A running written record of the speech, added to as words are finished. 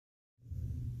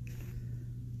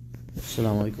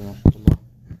السلام عليكم ورحمة الله.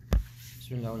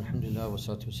 بسم الله والحمد لله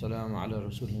والصلاة والسلام على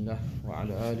رسول الله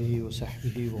وعلى آله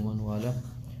وصحبه ومن والاه.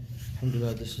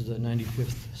 Alhamdulillah, this is the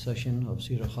 95th session of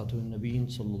Seerah Khatun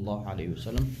Nabeen sallallahu alayhi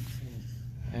wasallam,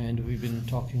 and we've been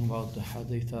talking about the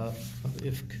haditha of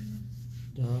Ifk,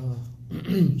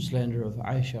 the slander of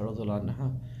Aisha radhiallahu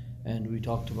anha, and we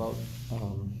talked about,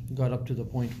 got up to the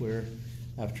point where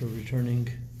after returning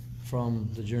from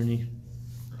the journey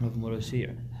of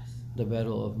Muraysi', the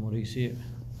battle of Muraysi',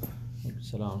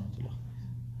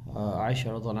 Aisha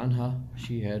radhiallahu anha,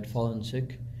 she had fallen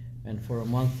sick, and for a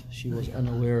month she was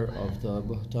unaware of the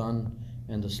buhtan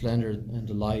and the slander and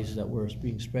the lies that were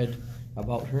being spread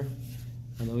about her.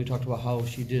 And then we talked about how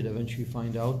she did eventually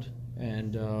find out,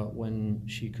 and when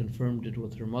she confirmed it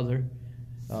with her mother,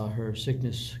 her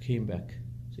sickness came back.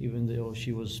 So even though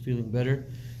she was feeling better,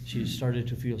 she started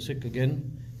to feel sick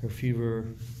again. Her fever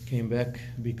came back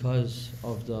because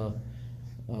of the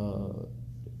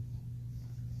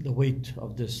weight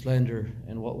of this slander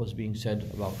and what was being said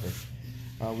about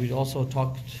her. We also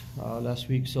talked last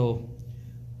week, so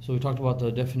we talked about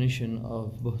the definition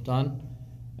of buhtan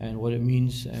and what it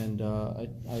means, and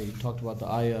I talked about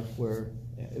the ayah where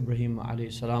Ibrahim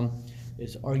alayhi salam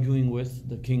is arguing with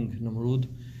the king Namrud,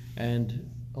 and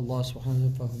Allah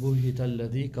subhanahu wa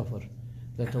ta'ala,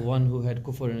 that the one who had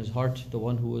kufr in his heart, the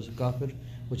one who was a kafir,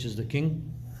 which is the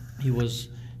king, he was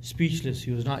speechless.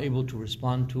 He was not able to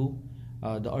respond to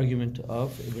the argument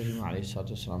of Ibrahim alayhi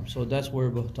salam. So that's where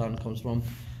buhtan comes from,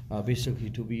 basically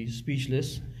to be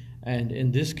speechless. And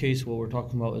in this case, what we're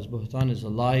talking about is buhtan is a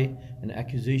lie, an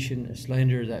accusation, a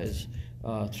slander that is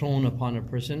thrown upon a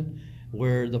person,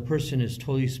 where the person is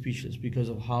totally speechless because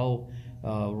of how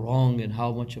wrong and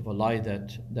how much of a lie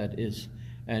that is.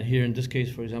 And here in this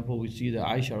case, for example, we see that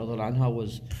Aisha radhiallahu anha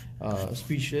was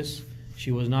speechless.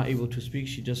 She was not able to speak.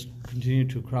 She just continued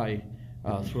to cry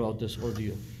throughout this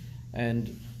ordeal.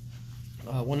 And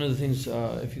one of the things,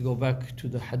 if you go back to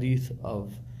the hadith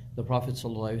of the Prophet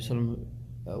ﷺ,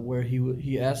 where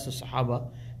he asked the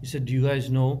Sahaba, he said, "Do you guys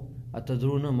know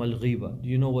atadruna mal ghiba? Do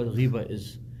you know what ghiba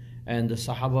is?" And the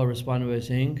Sahaba responded by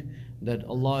saying that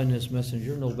Allah and His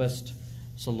Messenger know best,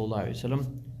 sallallahu alaihi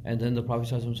wasallam. And then the Prophet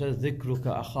ﷺ said,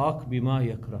 "Dhikruka akhak bima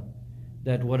yakra,"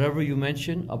 that whatever you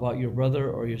mention about your brother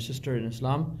or your sister in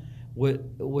Islam,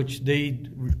 which they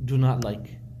do not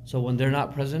like. So when they're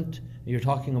not present, you're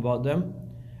talking about them,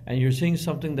 and you're saying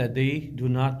something that they do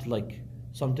not like,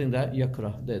 something that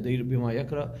yakra, that they bima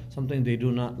yakra, something they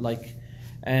do not like.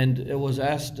 And it was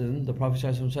asked, and the Prophet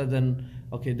ﷺ said, then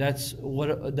okay, that's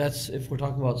if we're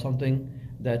talking about something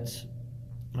that's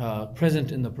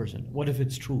present in the person. What if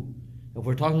it's true? If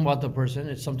we're talking about the person,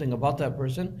 it's something about that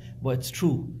person, but it's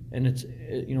true, and it's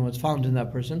found in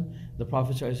that person. The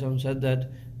Prophet ﷺ said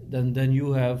that then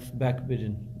you have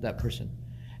backbidden that person.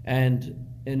 And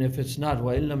if it's not,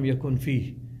 وَإِن لَمْ يَكُنْ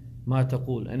فِيهِ مَا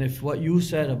تَقُولُ, and if what you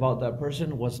said about that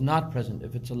person was not present,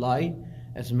 if it's a lie,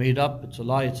 it's made up, it's a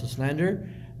lie, it's a slander,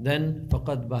 then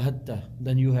فَقَدْ بَهَتَّ,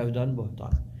 then you have done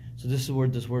buhtan. So this is where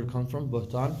this word comes from.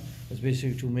 Buhtan is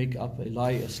basically to make up a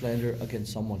lie, a slander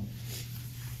against someone.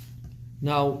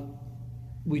 Now,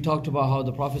 we talked about how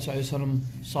the Prophet ﷺ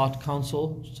sought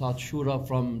counsel, sought shura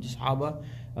from the Sahaba.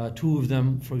 Two of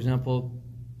them, for example,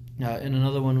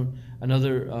 in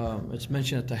it's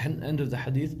mentioned at the end of the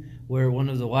hadith, where one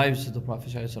of the wives of the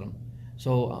Prophet ﷺ.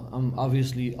 So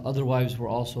obviously other wives were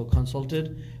also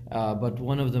consulted, but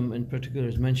one of them in particular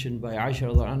is mentioned by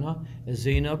Aisha radhiallahu anha, is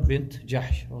Zainab bint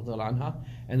Jahsh radhiallahu anha.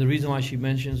 And the reason why she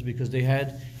mentions, because they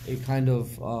had a kind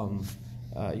of,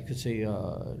 you could say,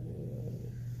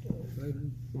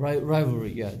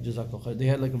 rivalry, yeah, jazakallah khair. They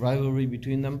had like a rivalry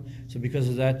between them. So because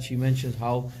of that, she mentions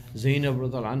how Zainab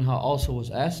radhiallahu anha also was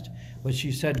asked, but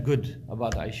she said good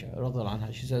about Aisha radhiallahu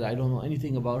anha. She said, "I don't know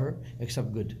anything about her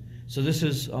except good." So this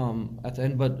is at the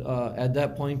end, but at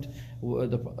that point,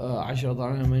 Aisha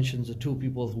radhiallahu anha mentions the two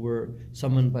people who were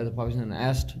summoned by the Prophet and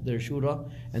asked their shura,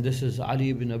 and this is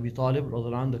Ali ibn Abi Talib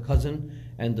radhiallahu anhu, the cousin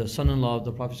and the son-in-law of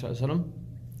the Prophet ﷺ,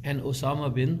 and Osama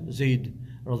bin Zayd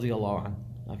radhiallahu anhu.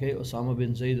 Okay, Osama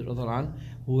bin Zayd radhiallahu anhu,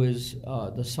 who is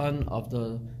the son of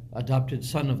the adopted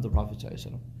son of the Prophet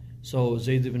ﷺ. So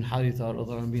Zayd ibn Haritha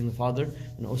radhiallahu anhu being the father,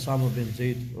 and Osama bin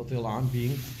Zayd radhiallahu anhu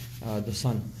being the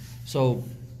son. So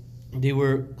they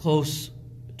were close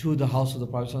to the house of the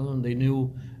Prophet ﷺ. They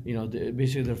knew,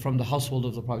 basically they're from the household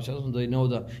of the Prophet ﷺ. They know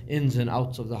the ins and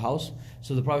outs of the house.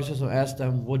 So the Prophet ﷺ asked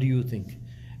them, "What do you think?"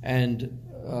 And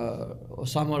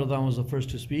Osama radhiallahu anhu was the first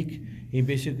to speak. He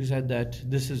basically said that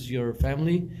this is your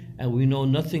family, and we know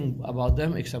nothing about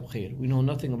them except khair. We know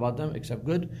nothing about them except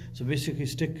good. So basically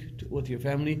stick with your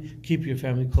family, keep your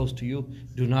family close to you.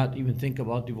 Do not even think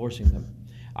about divorcing them.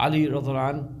 Ali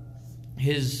radiallahu anhu,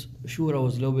 his shura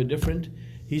was a little bit different.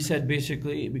 He said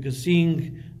basically, because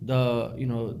seeing the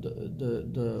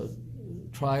the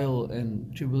trial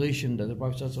and tribulation that the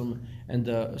Prophet ﷺ and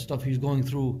the stuff he's going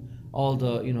through, all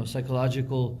the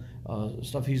psychological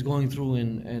stuff he's going through,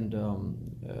 and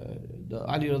the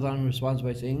Ali radiallahu anhu responds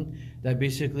by saying that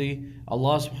basically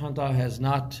Allah subhanahu wa ta'ala has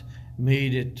not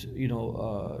made it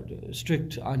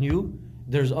strict on you.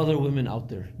 There's other women out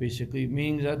there, basically,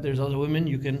 meaning that there's other women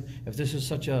you can, if this is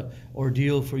such a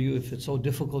ordeal for you, if it's so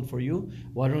difficult for you,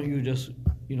 why don't you just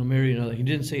marry another? He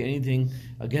didn't say anything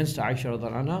against Aisha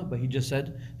radiallahu anha, but he just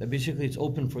said that basically it's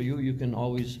open for you, you can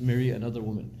always marry another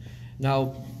woman.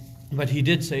 Now, but he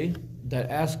did say that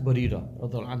ask Barira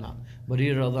radiallahu anha.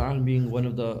 Barira radiallahu anha being one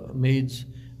of the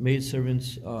maid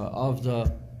servants of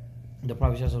the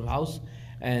Prophet's house.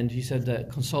 And he said that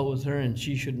consult with her, and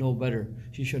she should know better.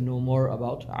 She should know more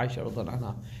about Aisha radiallahu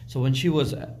anha. So when she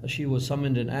was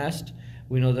summoned and asked,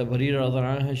 we know that Barira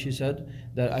radiallahu anha, she said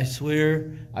that I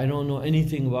swear I don't know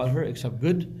anything about her except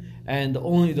good. And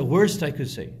the worst I could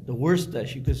say, the worst that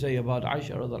she could say about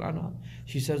Aisha radiallahu anha,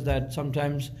 she says that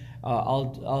sometimes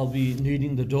I'll be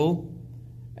kneading the dough,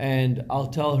 and I'll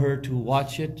tell her to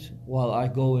watch it while I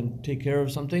go and take care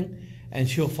of something, and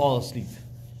she'll fall asleep.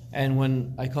 And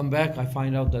when I come back, I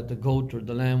find out that the goat or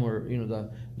the lamb or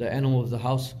the animal of the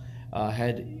house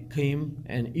had came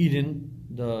and eaten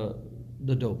the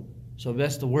dough. So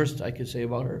that's the worst I could say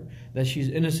about her. That she's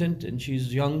innocent and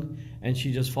she's young and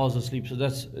she just falls asleep. So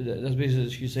that's basically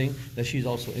she's saying that she's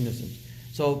also innocent.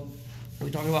 So we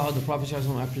talk about how the Prophet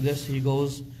after this he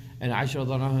goes, and Aisha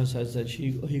radiallahu anha says that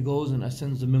he goes and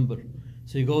ascends the minbar.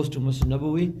 So he goes to Masjid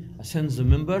Nabawi, ascends the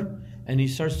minbar, and he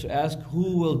starts to ask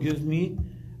who will give me.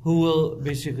 Who will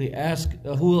basically ask,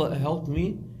 who will help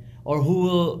me, or who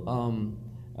will,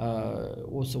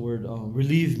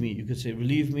 relieve me, you could say,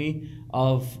 relieve me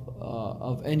of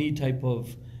any type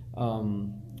of,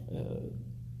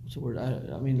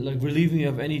 relieve me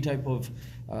of any type of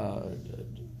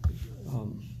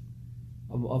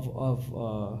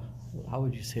how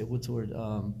would you say it? What's the word?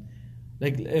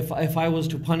 Like if I was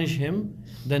to punish him,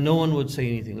 then no one would say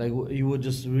anything. Like you would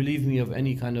just relieve me of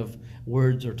any kind of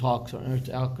words or talks or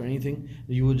anything.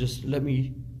 You would just let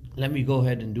me go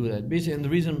ahead and do that. Basically, and the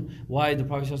reason why the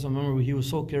Prophet ﷺ, remember, he was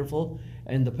so careful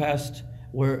in the past,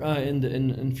 where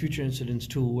in future incidents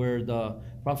too, where the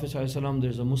Prophet ﷺ,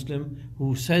 there's a Muslim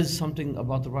who says something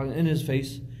about the Prophet in his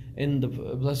face, in the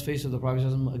blessed face of the Prophet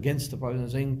ﷺ, against the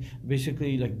Prophet, saying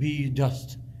basically like be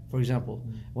just. For example,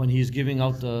 when he's giving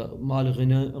out the mal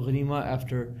ghanima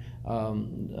after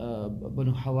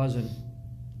Banu Hawazin,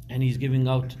 and he's giving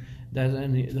out that,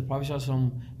 and the Prophet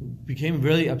ﷺ became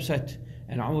really upset.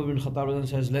 And Umar bin Khattab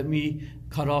says, let me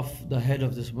cut off the head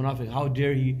of this munafiq. How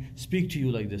dare he speak to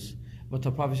you like this? But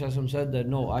the Prophet ﷺ said that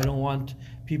no, I don't want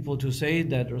people to say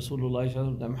that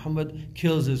Rasulullah, that Muhammad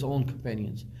kills his own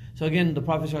companions. So again, the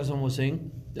Prophet ﷺ was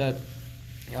saying that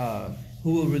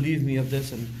who will relieve me of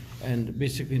this, and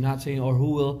basically not saying, or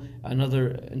who will,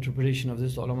 another interpretation of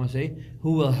this, the ulama say,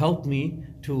 who will help me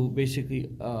to basically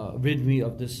rid me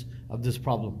of this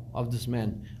problem, of this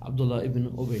man, Abdullah ibn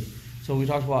Ubay. So we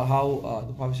talked about how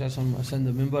the Prophet ﷺ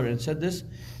ascended the minbar and said this,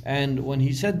 and when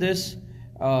he said this,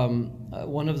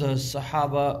 one of the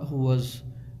Sahaba who was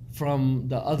from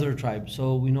the other tribe,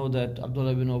 so we know that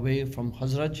Abdullah ibn Ubay from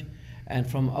Khazraj, and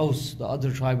from Aus, the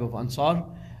other tribe of Ansar,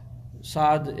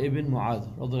 Sa'd ibn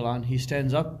Mu'adh, he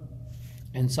stands up,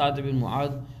 and Sa'd ibn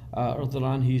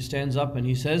Mu'adh, he stands up and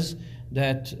he says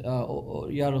that,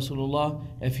 Ya Rasulullah,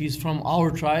 if he's from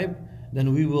our tribe,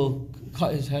 then we will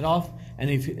cut his head off, and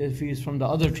if he's from the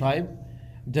other tribe,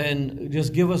 then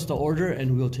just give us the order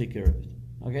and we'll take care of it.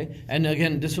 Okay, and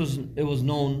again, it was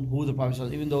known who the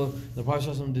Prophet, even though the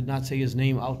Prophet did not say his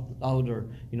name out or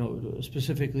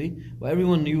specifically, but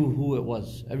everyone knew who it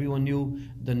was. Everyone knew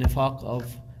the nifaq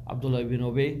of Abdullah ibn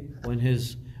Ubay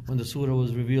when the surah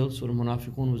was revealed, Surah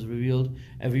Munafiqun was revealed.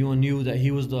 Everyone knew that he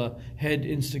was the head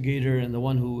instigator and the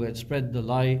one who had spread the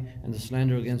lie and the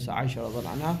slander against Aisha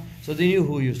radiallahu anha. So they knew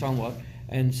who he was talking about.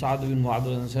 And Sa'd ibn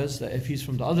Mu'adh says that if he's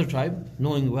from the other tribe,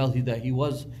 knowing well that he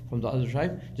was from the other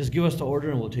tribe, just give us the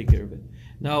order and we'll take care of it.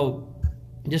 Now,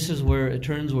 this is where it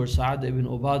turns where Sa'd ibn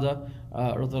Ubadah,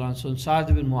 so Sa'd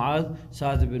ibn Ubadah,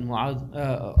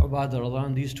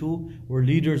 Ubadah, these two were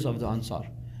leaders of the Ansar.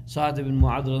 Sa'd ibn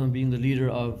Mu'adh being the leader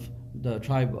of the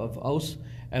tribe of Aus,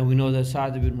 and we know that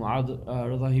Sa'd ibn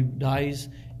Mu'adh he dies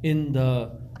in the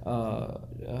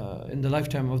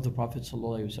lifetime of the Prophet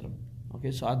sallallahu alaihi wasallam. Okay,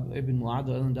 Sa'd ibn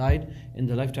Mu'adh died in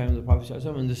the lifetime of the Prophet sallallahu alaihi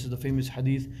wasallam, and this is the famous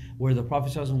hadith where the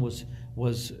Prophet sallallahu alaihi wasallam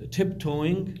was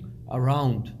tiptoeing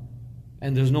around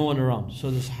and there's no one around.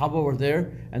 So the Sahaba were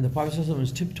there, and the Prophet ﷺ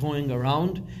is tiptoeing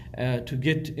around to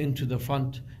get into the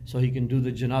front so he can do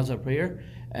the janazah prayer.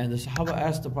 And the Sahaba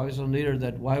asked the Prophet ﷺ later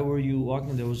that why were you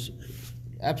walking? There was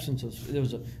absence of, there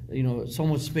was so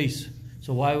much space.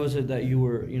 So why was it that you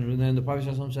were, and then the Prophet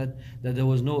ﷺ said that there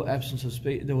was no absence of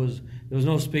space, there was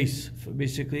no space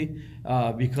basically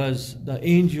because the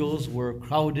angels were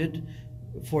crowded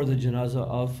for the janazah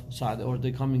of Sa'd, or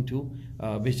they're coming to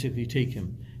basically take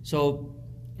him. So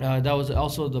that was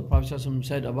also the Prophet ﷺ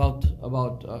said about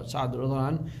Sa'd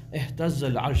radhiyallahu anhu,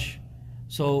 ihtazza al-arsh.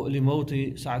 So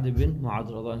limawti Sa'd ibn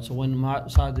Mu'adh radhiyallahu anhu. So when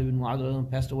Sa'd ibn Mu'adh radhiyallahu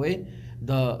anhu passed away,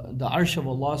 the arsh of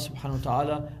Allah subhanahu wa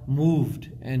ta'ala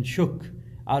moved and shook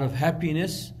out of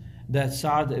happiness that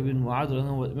Sa'd ibn Mu'adh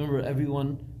radhiyallahu anhu, remember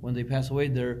everyone when they pass away,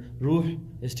 their ruh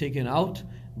is taken out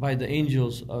by the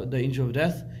angels, the angel of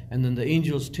death, and then the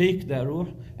angels take that ruh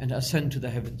and ascend to the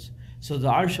heavens. So the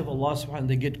arsh of Allah subhanahu wa ta'ala,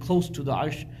 they get close to the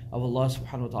arsh of Allah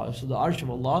subhanahu wa ta'ala. So the arsh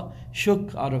of Allah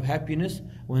shook out of happiness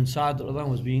when Sa'd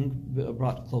was being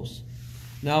brought close.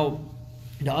 Now,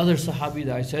 the other Sahabi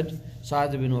that I said,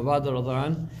 Sa'd ibn Ubadah radhiyallahu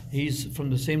anhu, he's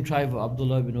from the same tribe of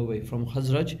Abdullah ibn Ubay, from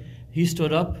Khazraj. He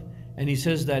stood up and he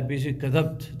says that basically,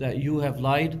 kadhabt, that you have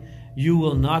lied, you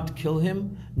will not kill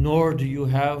him, nor do you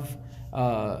have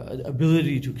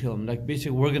ability to kill him. Like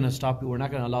basically, we're going to stop you, we're not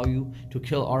going to allow you to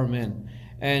kill our man.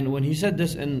 And when he said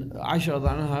this, and Aisha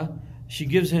radhiyallahu anha, she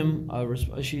gives him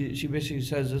she basically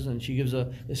says this, and she gives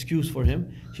an excuse for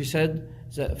him. She said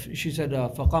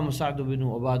فَقَامَ سَعْدُ بِنُ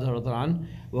عُبَادَةَ رَضِيَ اللَّهُ عَنْهُ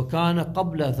وَكَانَ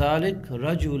قَبْلَ ذَلِكَ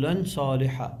رَجُلًا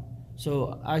صَالِحًا.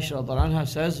 So Aisha radhiyallahu anha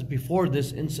says, before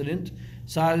this incident,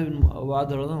 Sa'd ibn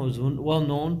Ubadah was well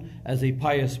known as a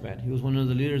pious man. He was one of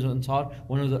the leaders of Ansar,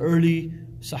 one of the early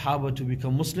Sahaba to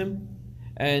become Muslim.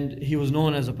 And he was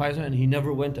known as a pious man, and he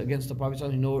never went against the Prophet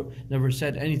ﷺ. He never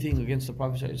said anything against the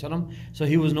Prophet ﷺ. So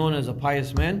he was known as a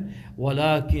pious man.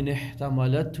 وَلَكِنْ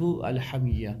احْتَمَلَتْهُ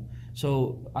الْحَمِيَّةِ.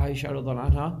 So Aisha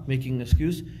radhiyallahu anha, making an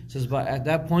excuse, says, but at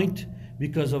that point,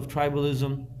 because of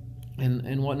tribalism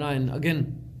and whatnot, and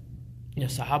again,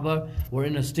 Sahaba were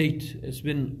in a state, it's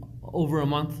been over a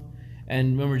month.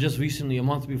 And remember, just recently, a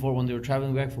month before, when they were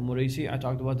traveling back from Muraisi, I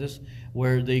talked about this,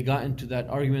 where they got into that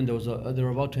argument. They were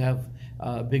about to have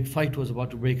a big fight was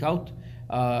about to break out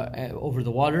over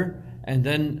the water. And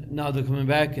then now they're coming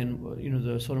back, and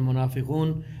the sort of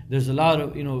munafiqun. There's a lot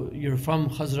of you're from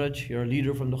Khazraj, you're a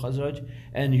leader from the Khazraj,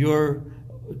 and your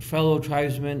fellow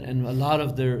tribesmen and a lot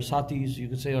of their satis, you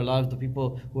could say, a lot of the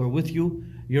people who are with you,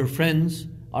 your friends,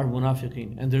 are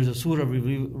munafiqeen. And there's a surah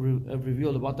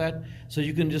revealed about that. So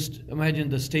you can just imagine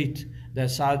the state that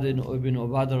Sa'd ibn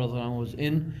Ubadah was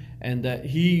in, and that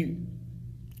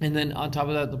and then on top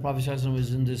of that, the Prophet ﷺ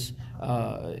is in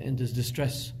this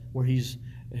distress where his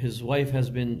wife has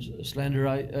been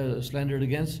slandered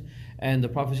against, and the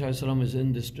Prophet ﷺ is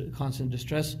in this constant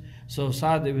distress. So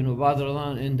Sa'd ibn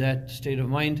Ubadah, in that state of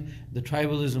mind, the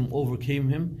tribalism overcame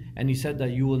him, and he said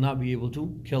that you will not be able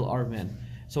to kill our man.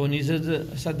 So when he said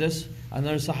this,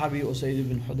 another Sahabi, Usayd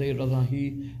ibn Hudayr,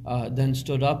 he then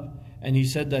stood up and he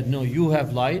said that no, you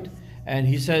have lied. And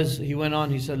he said,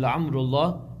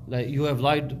 La'amrullah, like you have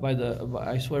lied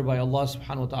I swear by Allah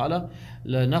subhanahu wa ta'ala,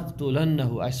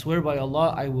 لَنَقْتُلَنَّهُ, I swear by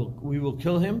Allah, we will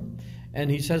kill him. And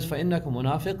he says, فَإِنَّكَ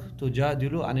مُنَافِقٌ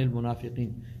تُجَادِلُ عَنِ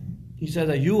الْمُنَافِقِينَ. He said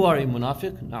that you are a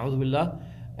munafiq, na'udhu billah,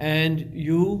 and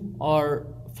you are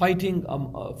fighting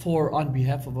on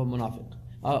behalf of a munafiq.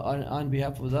 On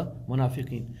behalf of the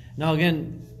munafiqeen. Now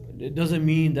again, it doesn't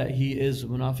mean that he is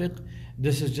munafiq.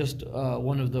 This is just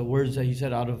one of the words that he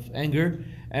said out of anger,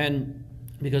 and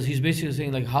because he's basically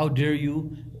saying, like, how dare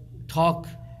you talk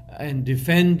and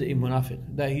defend a munafiq,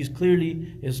 that he's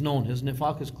clearly is known, his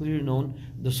nifaq is clearly known,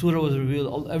 the surah was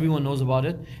revealed, everyone knows about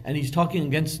it, and he's talking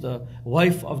against the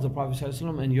wife of the Prophet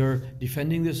ﷺ, and you're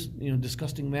defending this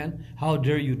disgusting man, how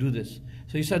dare you do this?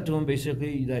 So he said to him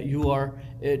basically that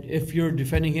if you're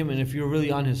defending him and if you're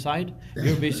really on his side,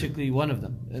 you're basically one of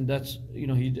them. And that's,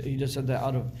 he just said that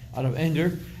out of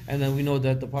anger. And then we know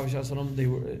that the Prophet ﷺ,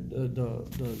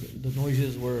 the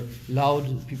noises were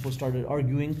loud, people started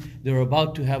arguing, they were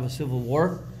about to have a civil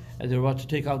war, and they were about to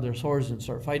take out their swords and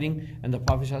start fighting, and the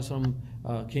Prophet ﷺ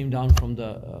came down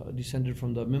descended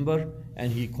from the mimbar,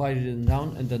 and he quieted them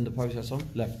down, and then the Prophet ﷺ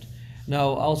left. Now,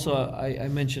 also, I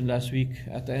mentioned last week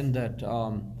at the end that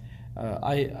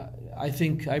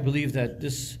I believe that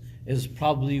this is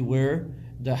probably where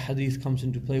the hadith comes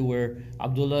into play, where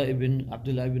Abdullah ibn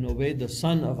Ubay, the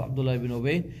son of Abdullah ibn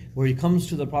Ubay, where he comes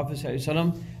to the Prophet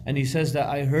ﷺ and he says that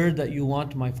I heard that you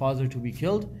want my father to be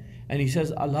killed, and he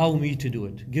says, allow me to do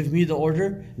it. Give me the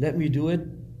order, let me do it.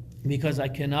 because I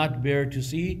cannot bear to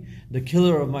see the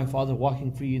killer of my father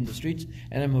walking free in the streets,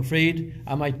 and I'm afraid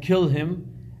I might kill him.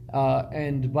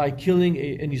 And by killing,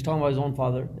 and he's talking about his own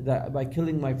father, that by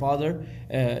killing my father,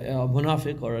 a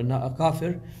munafiq or a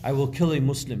kafir, I will kill a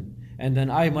Muslim, and then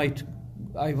I might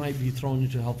be thrown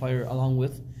into hellfire along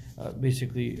with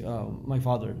basically my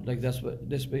father. Like that's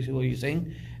basically what he's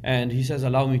saying, and he says,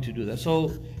 allow me to do that.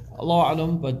 So Allah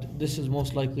alam, but this is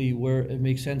most likely where it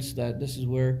makes sense that this is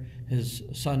where his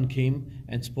son came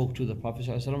and spoke to the Prophet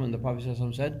ﷺ, and the Prophet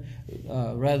ﷺ said,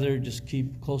 rather just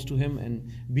keep close to him and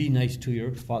be nice to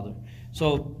your father.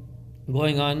 So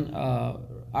going on,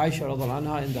 Aisha radiallahu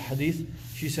anha in the hadith,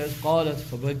 she says, قالت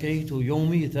فبكيت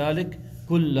يومي ذلك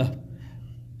كله.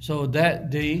 So that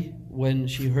day when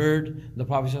she heard the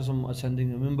Prophet ﷺ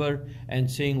ascending the minbar and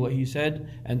saying what he said,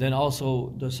 and then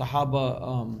also the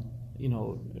Sahaba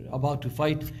about to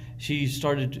fight, she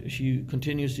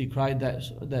continuously cried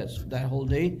that whole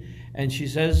day, and she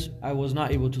says, I was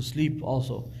not able to sleep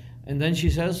also. And then she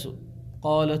says,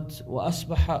 قالت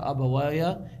وأصبح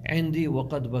أبوايا عندي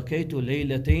وقد بكيت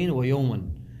ليلتين ويوما.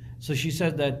 So she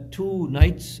said that 2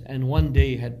 nights and 1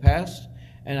 day had passed,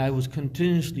 and I was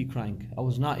continuously crying. I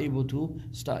was not able to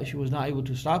stop. She was not able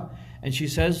to stop. And she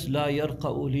says, لا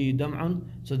يرقأ لي دمع.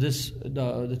 So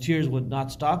the tears would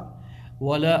not stop.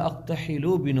 وَلَا أَقْتَحِلُ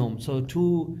بِنَوْمٍ. So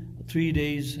 2-3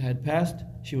 days had passed.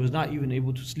 She was not even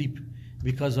able to sleep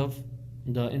because of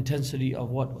the intensity of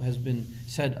what has been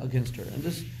said against her. And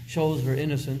this shows her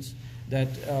innocence, that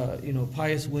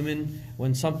pious women,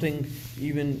 when something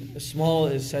even small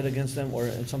is said against them, or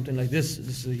something like this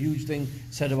is a huge thing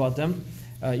said about them,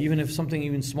 even if something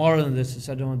even smaller than this is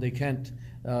said about them, they can't.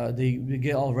 They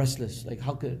get all restless. Like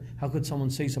how could someone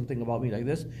say something about me like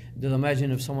this? Then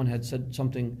imagine if someone had said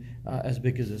something as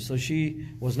big as this. So she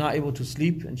was not able to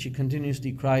sleep, and she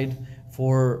continuously cried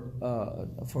for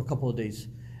a couple of days.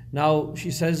 Now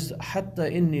she says,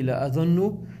 حتى إني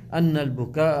لأظن أن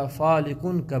البكاء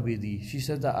فالق كبدي. She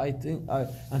said that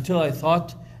until I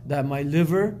thought that my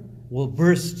liver will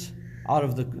burst out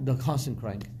of the constant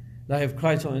crying. That I have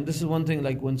cried so. And this is one thing,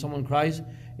 like when someone cries,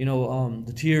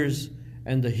 the tears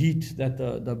and the heat that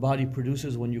the body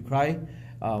produces when you cry,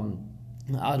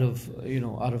 out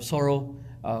of sorrow,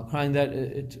 crying, that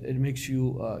it makes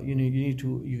you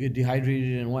you get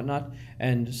dehydrated and whatnot,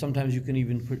 and sometimes you can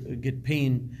even get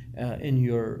pain in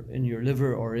your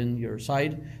liver or in your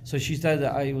side. So she said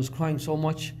that I was crying so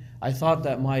much, I thought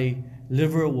that my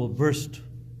liver will burst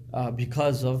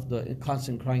because of the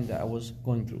constant crying that I was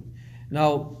going through.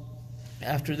 Now,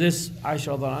 after this,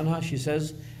 Aisha radiallahu anha, she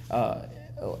says,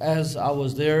 as I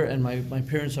was there and my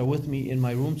parents are with me in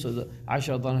my room, so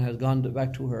Aisha radiallahu anha has gone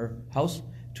back to her house,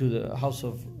 to the house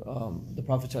of the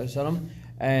Prophet ﷺ,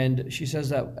 and she says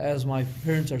that as my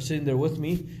parents are sitting there with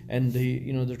me, and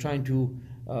they're trying to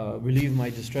relieve my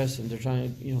distress, and they're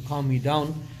trying to calm me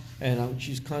down, and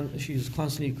she's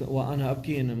constantly وأنا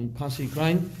أبكي, and I'm constantly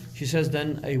crying. She says,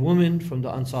 then a woman from the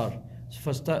Ansar,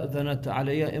 فاستأذنت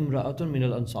علي امرأة من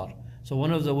الأنصار. So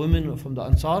one of the women from the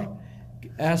Ansar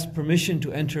asked permission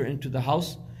to enter into the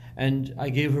house, and I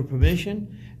gave her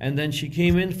permission, and then she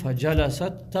came in,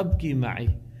 فَجَلَسَتْ تَبْكِي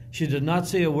مَعِي. She did not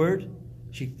say a word.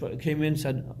 She came in,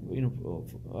 said,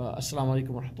 Assalamu alaikum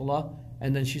wa rahmatullah,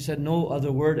 and then she said no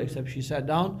other word except she sat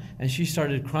down and she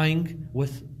started crying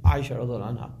with Aisha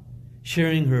radiallahu anha,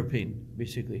 sharing her pain,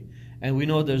 basically. And we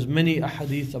know there's many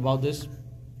ahadith about this.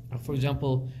 For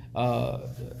example,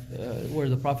 where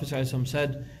the Prophet ﷺ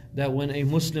said that when a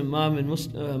Muslim, ma min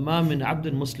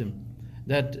abdin Muslim,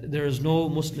 that there is no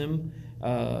Muslim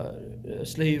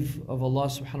slave of Allah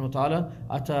subhanahu wa ta'ala,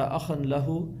 ata akhan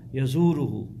lahu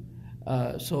yazuruhu.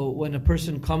 So when a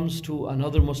person comes to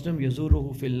another Muslim,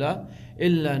 yazuruhu fillah,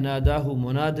 illa nadahu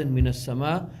munadin min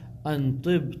as-sama an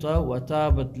tibta wa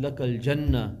tabat laka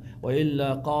al-jannah, wa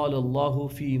illa qala Allahu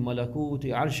fi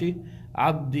malakuti arshi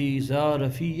abdi zara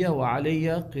fiyya wa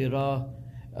alayya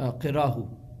qirahu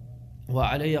wa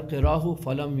alayya qirahu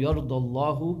falam yarda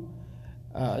Allahu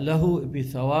lahu bi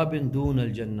thawabin dun al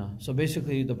jannah. So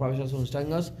basically the Prophet ﷺ is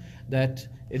telling us that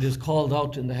it is called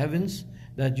out in the heavens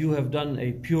that you have done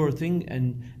a pure thing,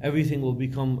 and everything will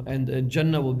become, and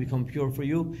Jannah will become pure for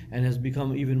you, and has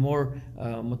become even more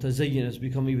mutazayyin, has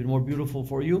become even more beautiful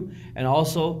for you, and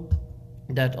also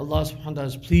that Allah subhanahu wa ta'ala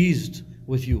is pleased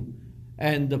with you,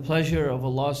 and the pleasure of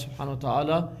Allah subhanahu wa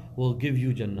ta'ala will give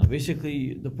you Jannah.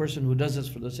 Basically, the person who does this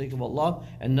for the sake of Allah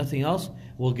and nothing else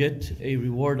will get a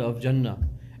reward of Jannah.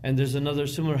 And there's another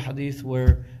similar hadith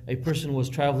where a person was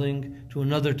traveling to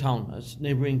another town, a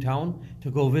neighboring town, to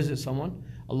go visit someone.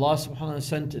 Allah subhanahu wa ta'ala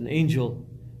sent an angel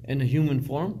in a human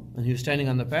form, and he was standing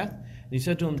on the path, he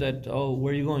said to him that, oh,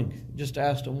 where are you going? Just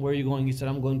asked him, where are you going? He said,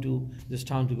 I'm going to this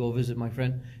town to go visit my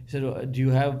friend. He said, do you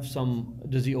have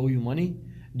does he owe you money?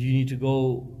 Do you need to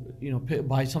go,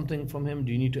 buy something from him?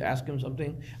 Do you need to ask him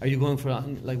something? Are you going for,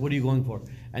 what are you going for?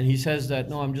 And he says that,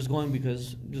 no, I'm just going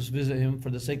because just visit him for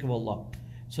the sake of Allah.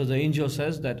 So the angel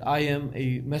says that I am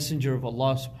a messenger of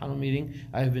Allah subhanahu, meaning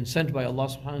I have been sent by Allah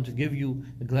subhanahu to give you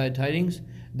the glad tidings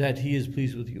that He is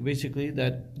pleased with you. Basically,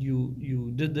 that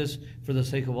you did this for the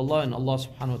sake of Allah, and Allah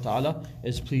subhanahu wa ta'ala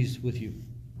is pleased with you.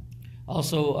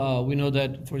 Also, we know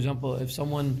that, for example, if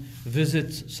someone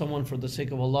visits someone for the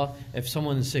sake of Allah, if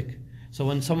someone is sick, so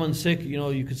when someone's sick,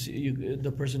 you could see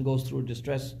the person goes through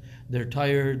distress. They're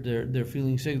tired. They're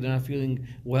feeling sick. They're not feeling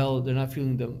well. They're not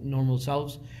feeling the normal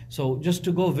selves. So just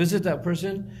to go visit that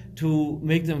person to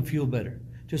make them feel better,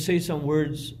 to say some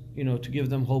words, to give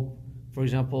them hope, for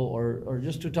example, or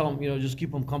just to tell them, just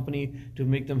keep them company, to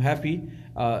make them happy.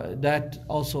 That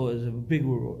also is a big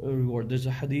reward. There's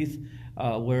a hadith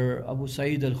where Abu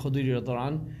Sa'id al-Khudri radhiyallahu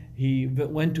anhu, he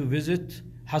went to visit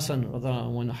Hassan radhiyallahu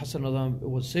anhu when Hassan radhiyallahu anhu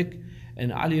was sick.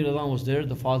 And Ali radhiyallahu anhu was there,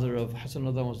 the father of Hassan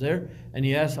radhiyallahu anhu was there, and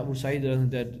he asked Abu Sa'id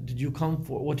that, did you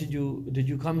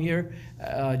come here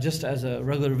just as a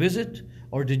regular visit,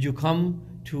 or did you come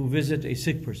to visit a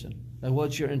sick person? Like,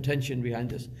 what's your intention behind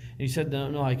this? And he said,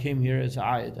 no, I came here as a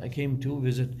ayat. I came to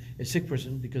visit a sick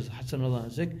person because Hassan radhiyallahu anhu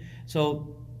is sick.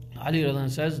 So Ali radhiyallahu anhu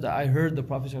says that I heard the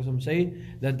Prophet say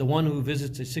that the one who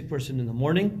visits a sick person in the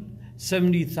morning,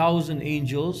 70,000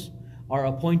 angels are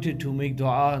appointed to make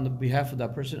dua on the behalf of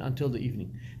that person until the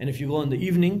evening. And if you go in the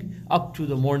evening, up to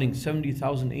the morning,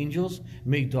 70,000 angels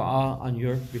make dua on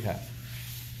your behalf.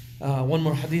 One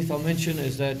more hadith I'll mention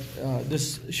is that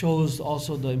this shows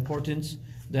also the importance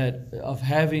of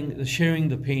sharing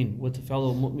the pain with the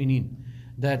fellow mu'mineen.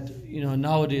 That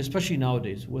nowadays, especially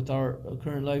nowadays, with our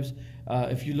current lives,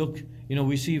 if you look,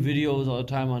 we see videos all the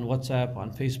time on WhatsApp,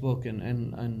 on Facebook, and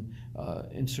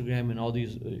Instagram, and all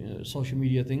these social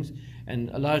media things. And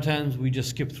a lot of times we just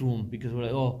skip through them because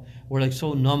we're like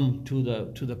so numb to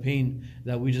the pain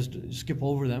that we just skip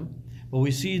over them. But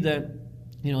we see that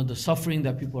the suffering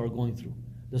that people are going through,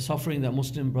 the suffering that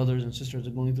Muslim brothers and sisters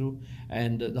are going through,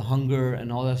 and the hunger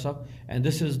and all that stuff. And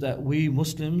this is that we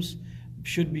Muslims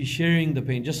should be sharing the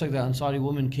pain. Just like the Ansari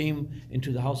woman came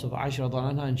into the house of Aisha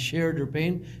radhiyallahu anha and shared her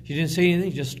pain. She didn't say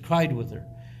anything, just cried with her.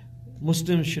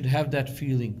 Muslims should have that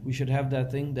feeling. We should have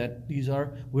that thing that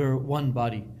we're one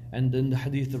body. And in the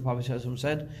hadith, the Prophet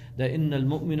said that إِنَّ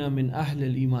الْمُؤْمِنَ مِنْ أَهْلِ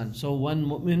الْإِيمَانِ. So one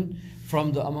mu'min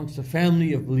from amongst the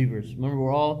family of believers. Remember,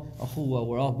 we're all akhuwa,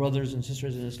 we're all brothers and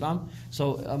sisters in Islam.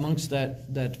 So amongst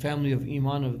that family of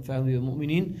iman, of family of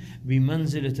mu'mineen,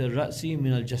 بِمَنْزِلَةِ الرَّأْسِ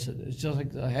مِنَ الْجَسَدِ. It's just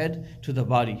like the head to the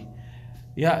body.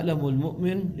 يَعْلَمُ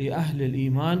الْمُؤْمِنِ لِأَهْلِ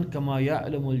الْإِيمَانِ كَمَا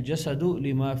يَعْلَمُ الْجَسَدُ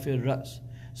لِمَا فِي الرَّأْسِ.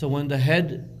 So when the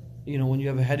head, when you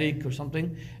have a headache or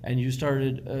something, and you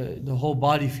started, the whole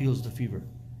body feels the fever.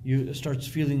 You start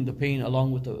feeling the pain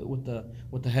along with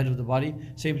the head of the body.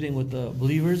 Same thing with the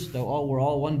believers. We're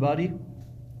all one body.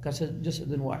 We're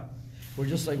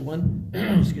just like one.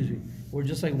 Excuse me. We're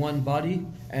just like one body,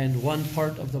 and one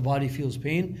part of the body feels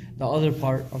pain. The other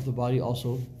part of the body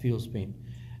also feels pain.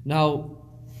 Now,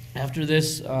 after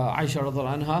this, Aisha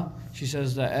radhiyallahu anha, she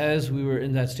says that as we were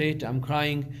in that state, I'm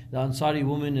crying. The Ansari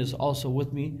woman is also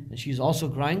with me, and she's also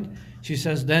crying. She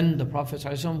says, then the Prophet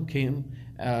ﷺ came.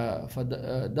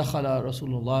 فَدَخَلَ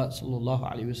رَسُولُ اللَّهِ صَلَّى اللَّهُ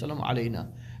عَلَيْهِ وَسَلَّمَ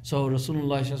عَلَيْنَا. So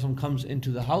Rasulullah ﷺ comes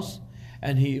into the house,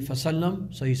 and he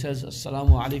فَسَلَّمْ. So he says,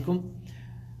 Assalamu alaikum.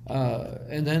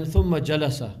 And then ثُمَّ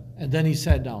جَلَسَ. And then he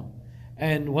sat down.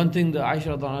 And one thing that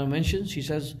Aisha radhiyallahu anha mentions, she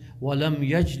says, وَلَمْ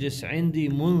يَجْلِسْ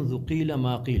عِنْدِي مُنْذُ قِيلَ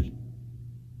مَا قِيلَ.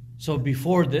 So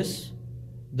before this,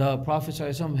 the Prophet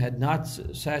ﷺ had not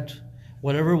sat,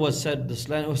 whatever was said,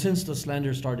 since the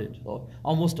slander started, so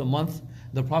almost a month,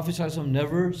 the Prophet ﷺ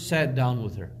never sat down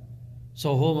with her.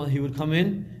 So he would come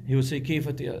in, he would say,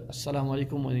 Assalamu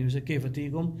alaikum, and he would say,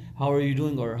 Kayfatikum, how are you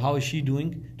doing, or how is she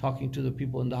doing, talking to the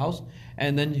people in the house,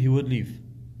 and then he would leave.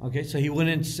 Okay, so he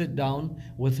wouldn't sit down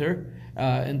with her,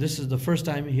 and this is the first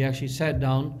time he actually sat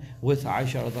down with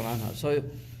Aisha radhiyallahu anha. So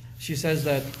she says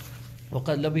that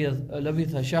وَقَدْ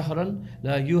لَبِثَ شَهْرًا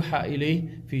لَا يُوحَى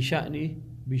إِلَيْهِ فِي شَأْنِ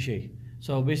بِشَيْءٍ.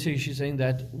 So basically she's saying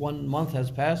that 1 month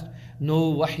has passed,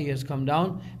 no wahi has come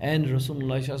down, and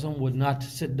Rasulullah would not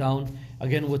sit down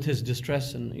again with his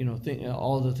distress and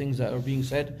all the things that are being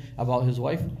said about his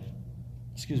wife.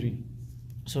 Excuse me.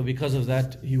 So because of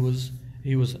that, he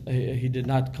did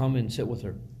not come and sit with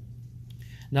her.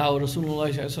 Now Rasulullah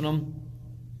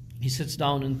he sits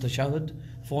down in tashahhud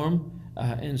form,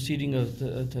 in seating of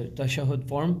the tashahhud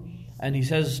form, and he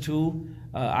says to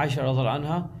Aisha radhiyallahu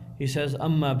anha, he says,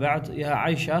 Amma ba'd ya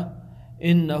Aisha,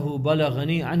 إِنَّهُ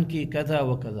بَلَغَنِي عَنْكِ كَذَا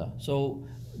وَكَذَا. So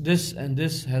this and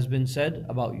this has been said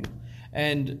about you.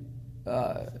 And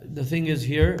the thing is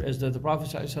here is that the Prophet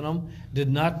ﷺ did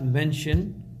not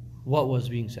mention what was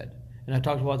being said. And I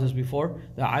talked about this before,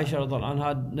 that Aisha radiallahu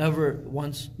anha never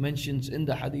once mentions in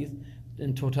the hadith,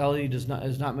 in totality is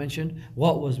not mentioned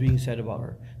what was being said about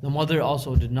her. The mother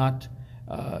also did not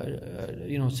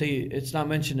say, it's not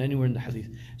mentioned anywhere in the hadith.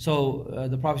 So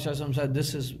the Prophet ﷺ said,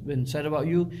 this has been said about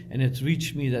you, and it's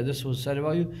reached me that this was said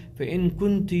about you. فَإِن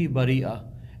كُنْتِ بَرِيئًا.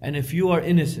 And if you are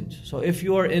innocent, so if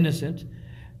you are innocent,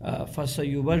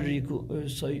 فَسَيُبَرِّئُكِ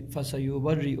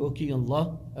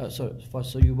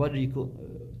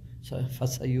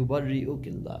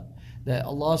اللَّهِ, that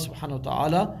Allah subhanahu wa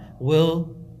ta'ala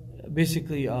will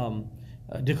basically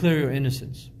declare your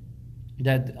innocence.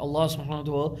 That Allah subhanahu wa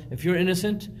ta'ala, if you're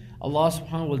innocent, Allah subhanahu wa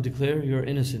ta'ala will declare your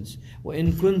innocence.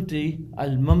 وَإِن كُنْتِ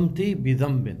الْمَمْتِ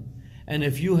بِذَنْبٍ. And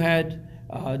if you had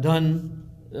done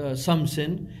some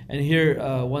sin, and here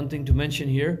one thing to mention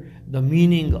here, the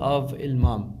meaning of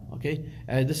ilmam. Okay,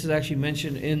 this is actually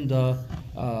mentioned in the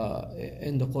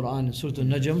Quran, in Surah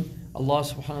Al-Najm. Allah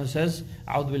subhanahu wa ta'ala says,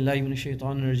 أعوذ بالله من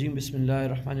الشيطان الرجيم بسم الله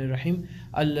الرحمن الرحيم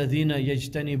الذين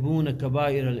يجتنبون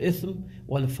كبائر الإثم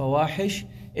والفواحش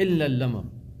إلا اللمم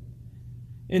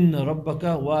إن ربك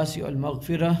واسع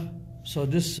المغفرة. So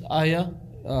this ayah,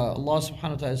 Allah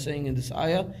subhanahu wa ta'ala is saying in this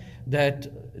ayah that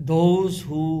those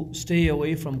who stay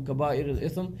away from kaba'ir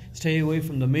al-ithm, stay away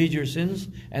from the major sins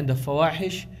and the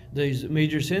fawahish, these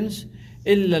major sins,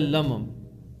 illa al-lamam,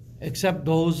 except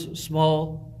those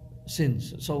small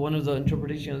sins. So one of the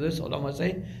interpretations of this, ulama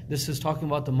say, this is talking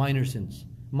about the minor sins,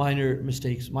 minor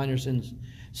mistakes, minor sins.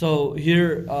 So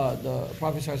here the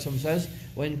Prophet says,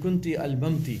 وَإِن كُنْتِ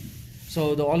الْمَمْتِ.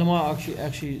 So the ulama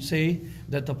actually say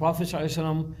that the Prophet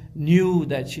ﷺ knew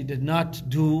that she did not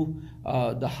do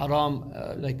the haram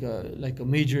like a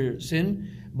major sin,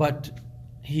 but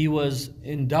he was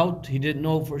in doubt. He didn't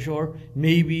know for sure.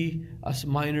 Maybe a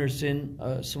minor sin,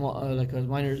 like a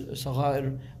minor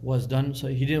saghair was done. So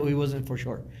he wasn't for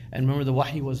sure. And remember, the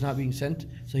wahi was not being sent,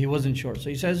 so he wasn't sure. So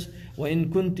he says, وَإِن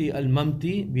كُنْتِ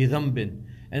الْمَمْتِ بِذَنْبٍ.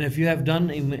 And if you have done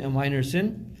a minor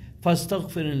sin,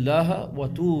 فَاسْتَغْفِرِ اللَّهَ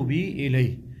وَتُوبِي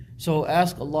إِلَيْهِ. So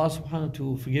ask Allah subhanahu wa ta'ala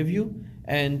to forgive you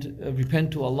and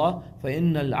repent to Allah.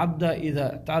 فَإِنَّ الْعَبْدَ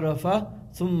إِذَا اعْتَرَفَ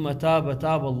ثُمَّ تَابَ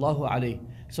تَابَ اللَّهُ عَلَيْهِ.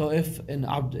 So if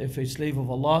a slave of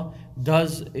Allah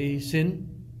does a sin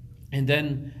and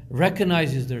then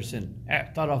recognizes their sin,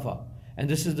 اعترف. And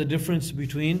this is the difference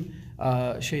between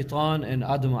Shaitan and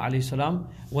Adam alayhi salam.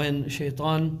 When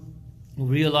Shaitan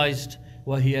realized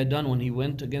what he had done, when he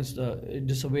went against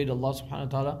disobeyed Allah subhanahu wa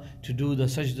ta'ala to do the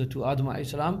sajda to Adam alayhi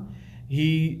salam,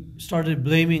 he started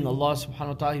blaming Allah subhanahu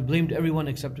wa ta'ala. He blamed everyone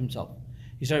except himself.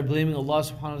 He started blaming Allah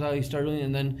subhanahu wa ta'ala. He started doing,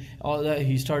 and then all that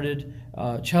he started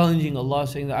challenging Allah,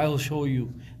 saying that I will show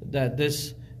you that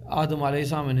this Adam alayhi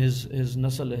salam and his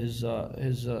nasl,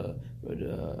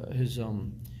 his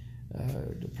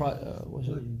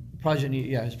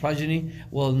progeny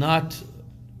will not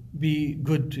be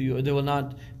good to you. They will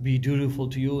not be dutiful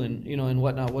to you, and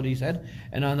whatnot. What he said.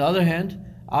 And on the other hand,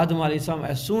 Adam alayhi salam,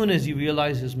 as soon as he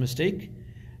realized his mistake,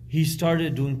 he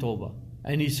started doing tawbah,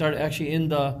 and he started actually in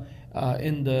the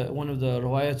one of the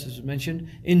riwayats is mentioned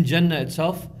in Jannah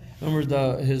itself.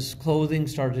 Remember, his clothing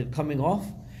started coming off,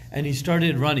 and he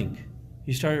started running.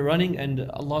 He started running, and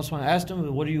Allah subhanahu wa ta'ala asked him,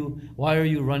 why are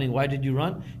you running? Why did you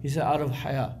run? He said, out of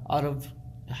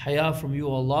haya from you,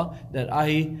 Allah, that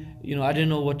I didn't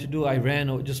know what to do. I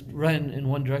just ran in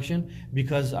one direction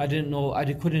because I didn't know, I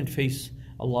couldn't face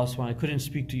Allah subhanahu wa ta'ala. I couldn't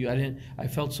speak to you. I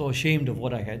felt so ashamed of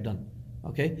what I had done.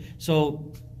 Okay,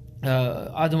 so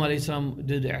Adam alayhi salam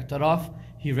did i'taraf.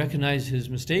 He recognized his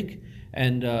mistake,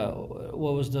 and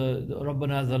what was the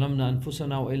رَبَّنَا ظَلَمْنَا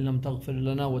أَنفُسَنَا وَإِن لَمْ تَغْفِرْ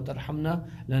لَنَا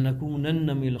وَتَرْحَمْنَا لَنَكُونَنَّ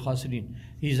مِنَ الْخَاسِرِينَ.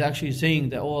 He's actually saying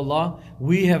that, oh Allah,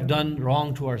 we have done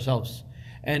wrong to ourselves,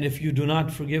 and if you do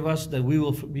not forgive us, then we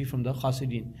will be from the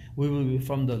khasirin. We will be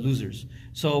from the losers.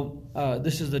 So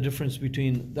this is the difference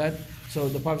between that. So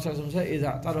the Prophet ﷺ said,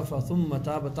 إِذَا اعْتَرَفَ ثُمَّ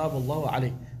تَابَ تَابَ اللَّهُ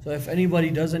عَلَيْهِ. So if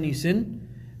anybody does any sin,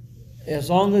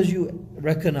 as long as you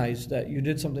recognize that you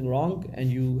did something wrong and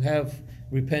you have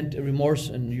remorse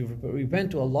and you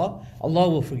repent to Allah, Allah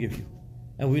will forgive you.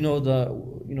 And we know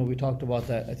we talked about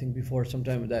that I think before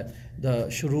sometime, that the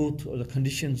shurut or the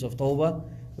conditions of tawbah,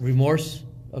 remorse,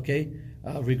 okay,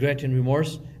 regret and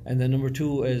remorse, and then number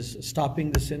 2 is stopping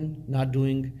the sin, not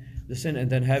doing the sin, and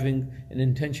then having an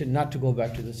intention not to go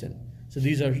back to the sin. So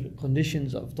these are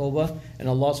conditions of tawbah, and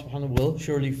Allah subhanahu wa ta'ala will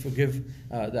surely forgive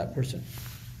that person.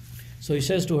 So he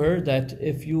says to her that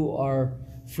if you are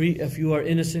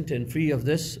innocent and free of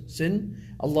this sin,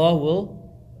 Allah will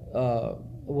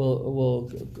will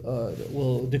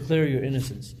declare your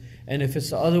innocence. And if it's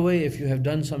the other way, if you have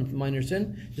done some minor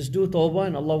sin, just do tawbah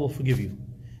and Allah will forgive you.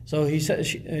 So he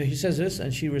says this,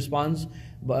 and she responds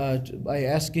by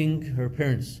asking her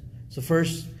parents. So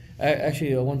first,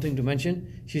 actually, one thing to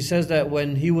mention, she says that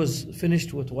when he was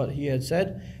finished with what he had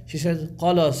said, she said,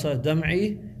 قَلَصَ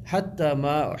دَمْعِي حَتَّى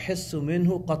مَا أُحِسُّ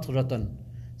مِنْهُ قَطْرَةً.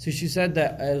 So she said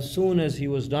that as soon as he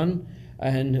was done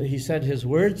and he said his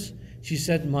words, she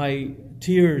said, my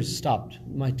tears stopped,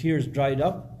 my tears dried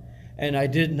up, and I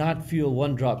did not feel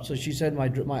one drop. So she said,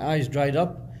 my eyes dried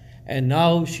up, and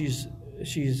now she's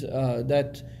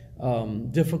that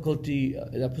difficulty,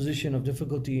 that position of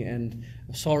difficulty and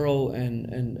sorrow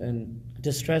and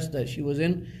distress that she was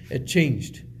in, it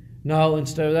changed. Now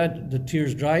instead of that, the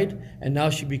tears dried, and now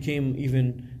she became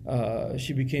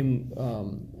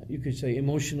you could say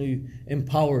emotionally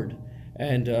empowered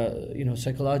and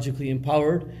psychologically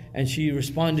empowered. And she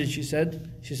responded. She said,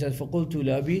 فَقُلْتُ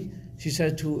لَأَبِي. She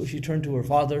turned to her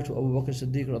father, to Abu Bakr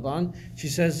Siddiq radhiallahu anhu. She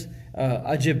says,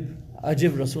 Ajib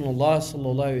Rasulullah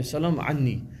sallallahu alaihi wasallam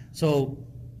anni. So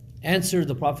answer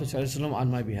the Prophet sallallahu alaihi wasallam on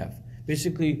my behalf.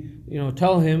 Basically,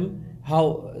 tell him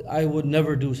how I would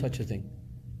never do such a thing.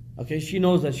 Okay, she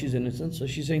knows that she's innocent, so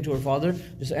she's saying to her father,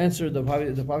 just answer the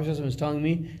Prophet. The Prophet is telling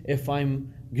me if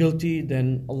I'm guilty,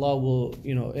 then Allah will,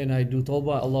 and I do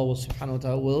tawbah, Allah will subhanahu wa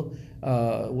ta'ala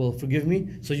will forgive me.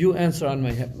 So you answer on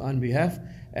behalf.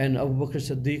 And Abu Bakr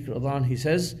Siddiq radhiallahu anhu, he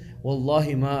says,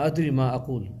 Wallahi ma adri ma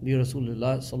aqul li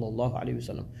Rasulullah sallallahu alayhi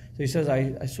wasallam. So he says,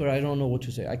 I swear I don't know what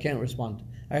to say. I can't respond.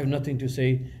 I have nothing to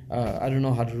say. I don't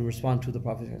know how to respond to the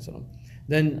Prophet sallallahu alayhi wasallam.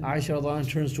 Then Aisha radhiallahu anha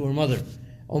turns to her mother,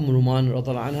 Ruman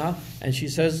radhiallahu anha, and she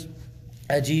says,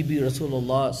 Ajibi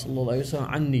Rasulullah sallallahu alayhi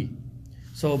wasallam anni.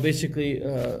 So basically,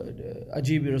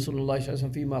 Ajibi Rasulullah sallallahu alayhi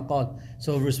wasallam fima qal.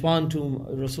 So respond to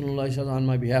Rasulullah sallallahu alayhi wasallam on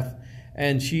my behalf.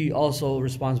 And she also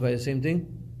responds by the same thing,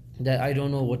 that I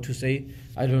don't know what to say,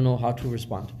 I don't know how to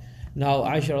respond. Now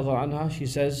Aisha radhiallahu anha, she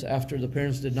says, after the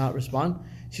parents did not respond,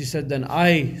 she said, then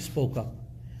I spoke up.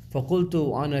 فَقُلْتُ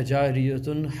أَنَا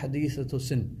جَارِيَةٌ حَدِيثَةُ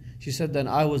سِنٍ. She said, then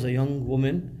I was a young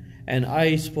woman, and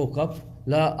I spoke up,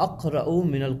 لَا أَقْرَأُ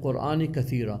مِنَ الْقُرْآنِ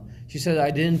كَثِيرًا. She said, I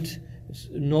didn't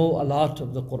know a lot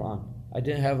of the Qur'an. I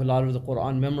didn't have a lot of the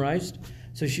Qur'an memorized.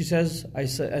 So she says, I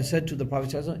said to the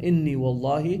Prophet ﷺ, Inni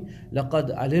wallahi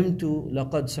laqad alimtu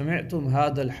laqad sami'tum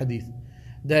hadha al-hadith.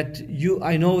 That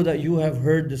I know that you have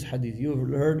heard this hadith. You have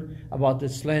heard about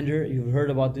this slander. You've heard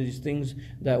about these things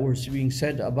that were being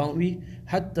said about me.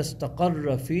 Hatta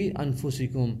istaqarra fi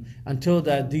anfusikum. Until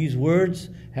that these words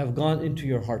have gone into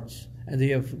your hearts. And they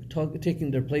have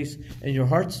taken their place in your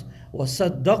hearts.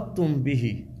 وَصَدَّقْتُمْ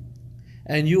bihi.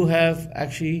 And you have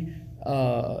actually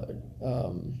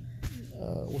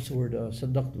what's the word?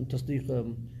 Saddaqtum,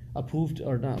 tasdeeq, approved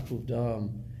or not approved.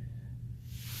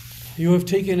 You have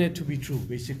taken it to be true,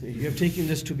 basically. You have taken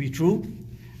this to be true.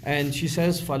 And she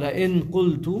says, فَلَإِن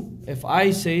قُلْتُ. If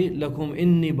I say, لَكُمْ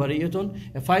إِنِّي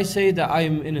بَرِيَةٌ. If I say that I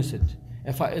am innocent.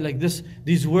 If I, like this,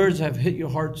 these words have hit your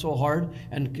heart so hard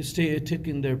and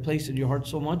taken their place in your heart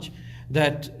so much,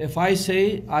 that if I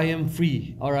say I am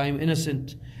free or I am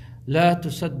innocent, لَا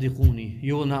تُصَدِّقُونِي.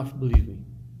 You will not believe me.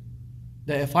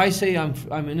 That if I say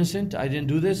I'm innocent, I didn't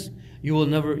do this, you will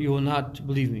not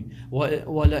believe me.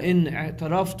 وَلَئِنْ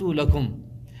اعْتَرَفْتُ لَكُمْ.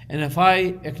 And if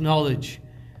I acknowledge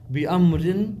بِأَمْرٍ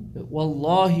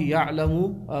وَاللَّهِ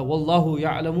يَعْلَمُ وَاللَّهُ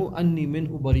يَعْلَمُ أَنِّي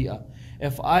مِنْهُ بَرِيئًا.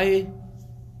 If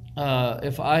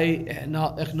I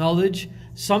acknowledge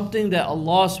something that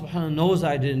Allah subhanahu wa ta'ala knows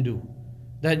I didn't do,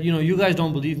 that you guys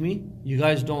don't believe me, you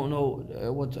guys don't know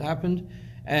what happened,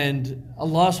 and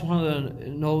Allah subhanahu wa ta'ala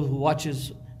knows, who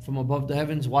watches from above the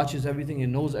heavens, watches everything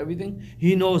and knows everything.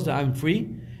 He knows that I'm free.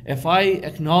 If I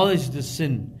acknowledge this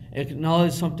sin,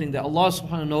 acknowledge something that Allah subhanahu wa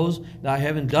ta'ala knows that I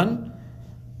haven't done,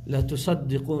 لا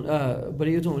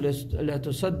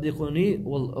تصدقني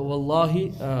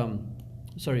والله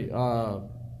sorry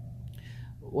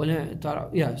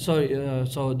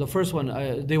so the first one,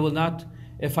 they will not.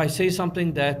 If I say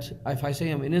something that, if I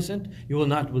say I'm innocent, you will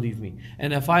not believe me.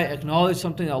 And if I acknowledge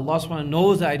something that Allah subhanahu wa ta'ala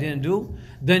knows that I didn't do,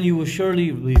 then you will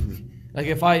surely believe me. Like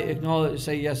if I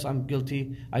say yes, I'm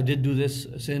guilty, I did do this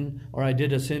sin, or I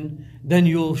did a sin, then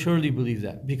you will surely believe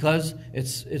that, because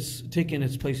it's taken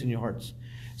its place in your hearts.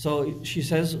 So she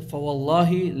says,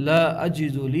 فَوَاللَّهِ لَا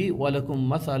أَجِدُ لِي وَلَكُمْ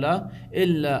مَثَلًا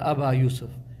إِلَّا أَبَا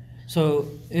يُوسُف. So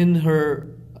in her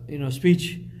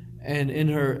speech and in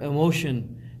her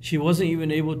emotion, she wasn't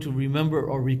even able to remember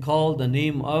or recall the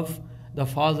name of the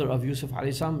father of Yusuf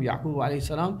alayhi salam, Yaqub alayhi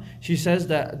salam. She says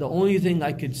that the only thing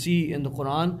I could see in the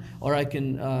Quran, or I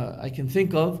can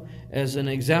think of as an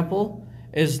example,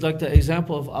 is like the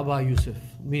example of Aba Yusuf.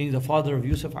 meaning the father of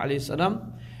Yusuf alayhi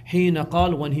salam, حين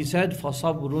قال, when he said,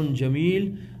 فَصَبْرٌ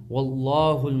جَمِيلٌ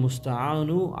وَاللَّهُ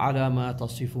الْمُسْتَعَانُ عَلَى مَا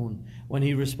تَصِفُونَ. When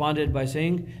he responded by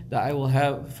saying that I will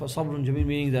have فَصَبْرٌ جَمِيلٌ,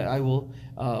 meaning that I will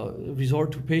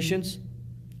resort to patience,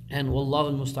 and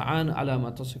وَاللَّهُ الْمُسْتَعَانُ عَلَى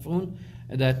مَا تَصِفُونَ,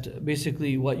 that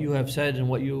basically what you have said and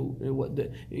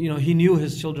he knew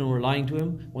his children were lying to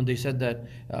him when they said that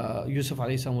Yusuf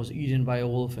alayhi salam was eaten by a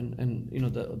wolf, and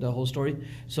the whole story.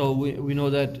 So we know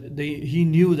that he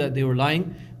knew that they were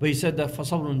lying, but he said that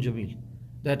فَصَبْرٌ جَمِيلٌ,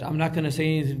 that I'm not going to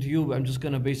say anything to you, but I'm just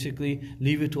going to basically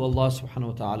leave it to Allah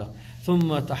subhanahu wa ta'ala.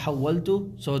 ثُمَّ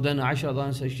تَحَوَّلْتُ, so then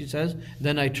Aisha, she says,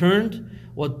 then I turned,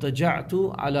 وَاتَّجَعْتُ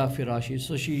عَلَى فِرَاشِي,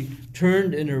 so she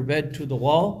turned in her bed to the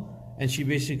wall, and she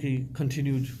basically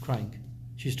continued crying.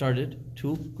 She started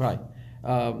to cry.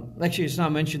 Actually, it's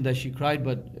not mentioned that she cried,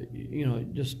 but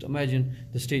just imagine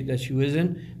the state that she was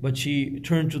in. But she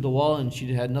turned to the wall and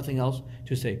she had nothing else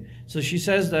to say. So she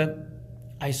says that,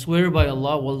 I swear by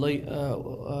Allah, wallahi,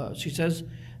 she says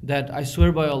that I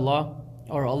swear by Allah,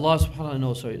 or Allah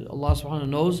subhanahu wa ta'ala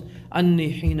knows,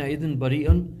 anni hina idin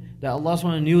bari'un, that Allah subhanahu wa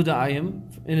ta'ala knew that I am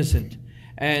innocent.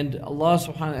 And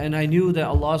I knew that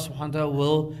Allah subhanahu wa ta'ala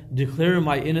will declare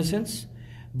my innocence.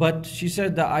 But she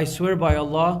said that I swear by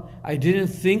Allah, I didn't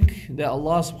think that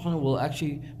Allah subhanahu wa ta'ala will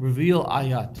actually reveal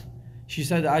ayat. She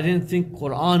said, I didn't think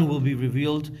Quran will be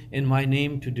revealed in my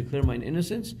name to declare my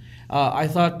innocence. I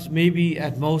thought maybe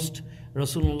at most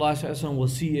Rasulullah sallallahu alaihi wasallam will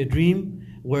see a dream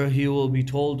where he will be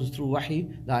told through wahi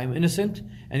that I'm innocent.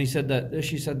 And she said that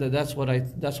that's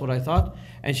what I thought.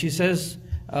 And she says,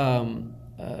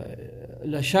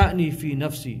 لَشَأْنِي فِي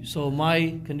نَفْسِي, so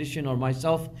my condition or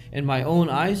myself in my own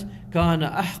eyes, كَانَ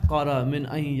أَحْقَرَ مِنْ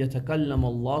أَنْ يَتَكَلَّمَ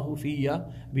اللَّهُ فِيَّ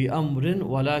بِأَمْرٍ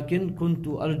وَلَكِنْ كُنْتُ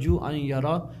أَرْجُو أَنْ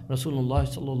يَرَى رَسُولُ اللَّهِ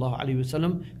صلى الله عليه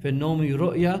وسلم فِي النَّوْمِ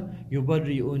رُؤْيَا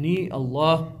يُبَرِّئُنِي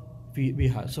اللَّهُ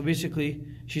بِهَا. So basically,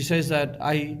 she says that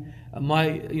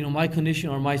my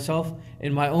condition or myself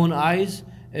in my own eyes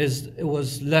it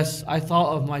was less. I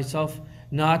thought of myself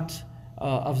not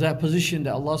of that position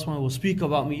that Allah subhanahu wa ta'ala will speak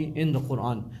about me in the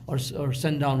Quran, or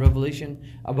send down revelation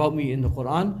about me in the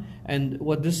Quran. And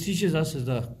what this teaches us is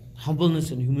the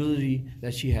humbleness and humility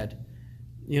that she had.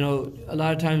 A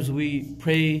lot of times we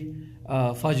pray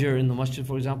Fajr in the masjid,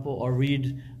 for example, or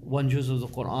read one juz of the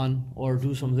Quran, or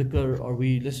do some dhikr, or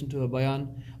we listen to a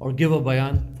bayan, or give a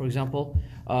bayan, for example,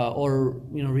 or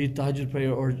read tahajjud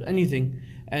prayer or anything,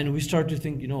 and we start to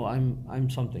think, I'm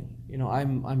something,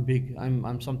 I'm big,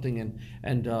 I'm something,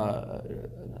 and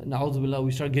na'udhu billah,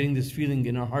 we start getting this feeling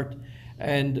in our heart.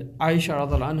 And Aisha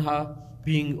radhiallahu anha,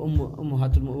 being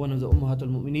one of the Ummahat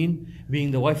al-Mu'mineen,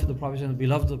 being the wife of the Prophet and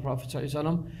beloved of the Prophet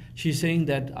ﷺ, she's saying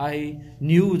that I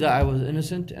knew that I was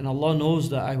innocent, and Allah knows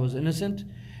that I was innocent,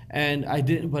 and I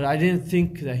didn't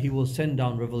think that He will send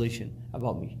down revelation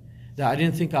about me. That I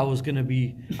didn't think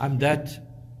I'm that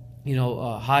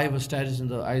high of a status in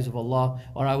the eyes of Allah,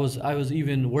 or I was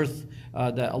even worth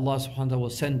that Allah subhanahu wa ta'ala will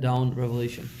send down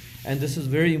revelation. And this is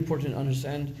very important to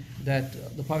understand, that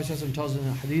the Prophet ﷺ tells in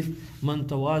a hadith, Man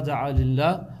tawada'a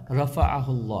lillah rafa'ahu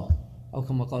Allah, or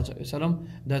kama qala sallallahu,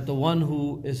 that the one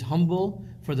who is humble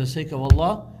for the sake of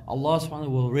Allah, Allah subhanahu wa ta'ala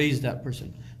will raise that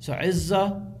person. So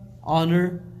izzah,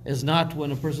 honor, is not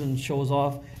when a person shows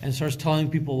off and starts telling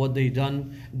people what they've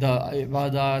done, the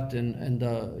ibadat and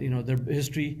the their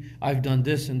history. I've done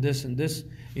this and this and this,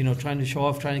 trying to show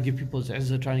off, trying to give people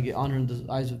izzah, trying to get honor in the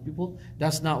eyes of people.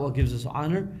 That's not what gives us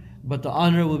honor. But the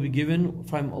honor will be given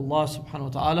from Allah subhanahu wa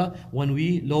ta'ala when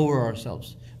we lower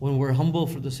ourselves. When we're humble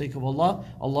for the sake of Allah,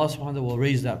 Allah subhanahu wa ta'ala will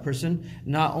raise that person,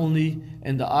 not only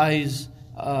in the eyes,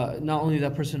 not only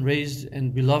that person raised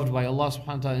and beloved by Allah subhanahu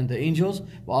wa ta'ala and the angels,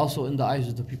 but also in the eyes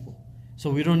of the people. So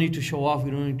we don't need to show off,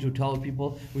 we don't need to tell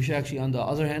people. We should actually, on the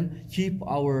other hand, keep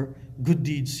our good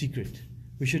deeds secret.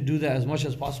 We should do that as much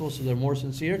as possible so they're more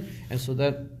sincere, and so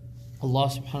that Allah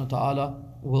subhanahu wa ta'ala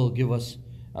will give us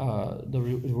the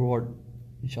reward,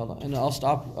 inshallah. And I'll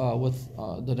stop with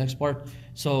the next part.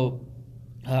 So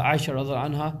Aisha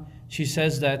radhiallahu anha, she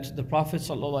says that the Prophet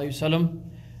sallallahu alaihi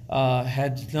wasallam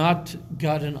had not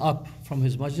gotten up from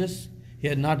his majlis. He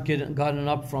had not gotten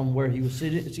up from where he was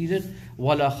seated.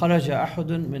 وَلَا خَرَجَ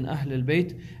أَحَدٌ مِنْ أَهْلِ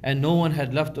الْبَيْتِ, and no one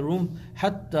had left the room.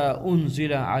 حَتَّى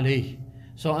أُنزِلَ عَلَيْهِ,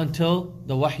 so until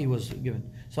the wahi was given.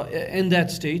 So in that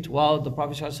state, while the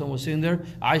Prophet ﷺ was sitting there,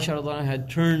 Aisha radhiallahu anha had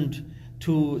turned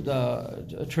to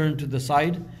the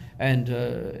side and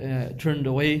turned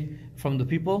away from the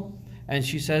people. And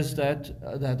she says that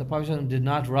the Prophet ﷺ did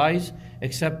not rise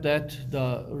except that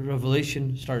the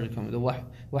revelation started coming, the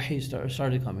wahi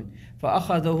started coming.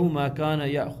 فَأَخَذَهُ مَا كَانَ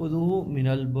يَأْخُذُهُ مِنَ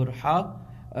الْبُرْحَةِ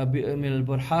من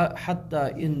البرحاء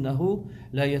حتى إنه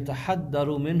لا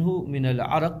يتحدر منه من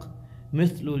العرق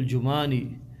مثل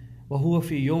الجمان وهو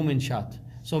في يوم شات.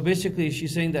 So basically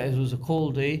she's saying that it was a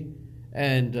cold day,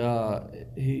 and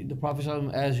the Prophet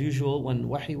ﷺ, as usual, when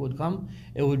wahi would come,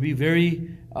 it would be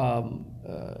very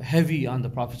heavy on the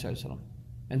Prophet ﷺ.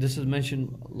 And this is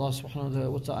mentioned, Allah subhanahu wa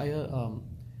ta'ala, what's the ayah?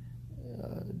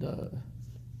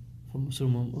 From Surah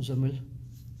Muzammil,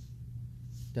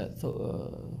 that the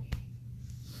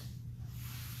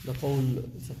qawl,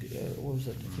 what was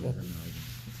that?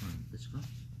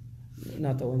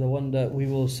 Not the one that we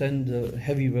will send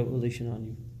heavy revelation on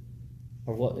you,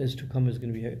 or what is to come is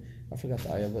going to be heavy. I forgot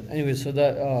the ayah, but anyway, so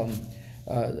that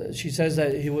she says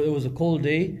that it was a cold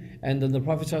day, and then the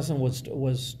Prophet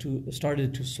ﷺ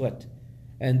started to sweat,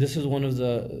 and this is one of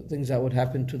the things that would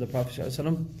happen to the Prophet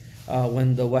ﷺ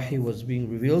when the wahi was being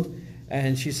revealed.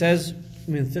 And she says,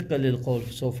 "Min thiqal al-qawl,"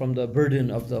 so from the burden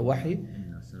of the wahi.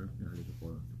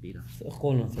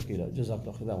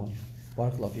 That one.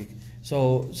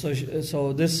 So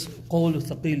this qawl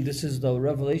thaqil, this is the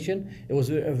revelation. It was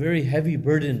a very heavy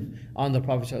burden on the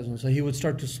Prophet ﷺ. So he would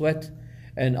start to sweat,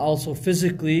 and also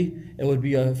physically it would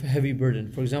be a heavy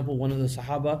burden. For example, one of the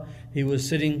Sahaba, he was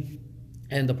sitting,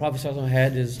 and the Prophet ﷺ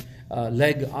had his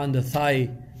leg on the thigh.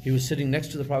 He was sitting next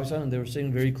to the Prophet ﷺ, and they were sitting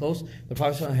very close. The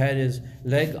Prophet ﷺ had his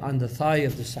leg on the thigh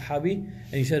of the Sahabi,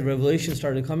 and he said revelation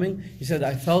started coming. He said,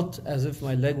 I felt as if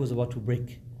my leg was about to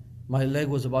break. My leg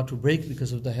was about to break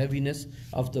because of the heaviness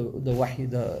of the wahi,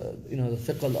 the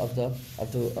thiqal of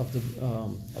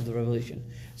the revelation.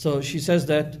 So she says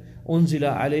that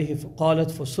unzila alayhi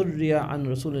qalat fasurriya an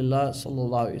Rasulillah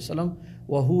sallallahu alaihi wasallam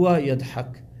wa huwa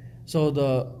yadhak. So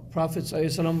the Prophet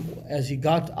ﷺ, as he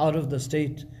got out of the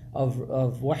state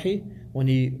of wahi, when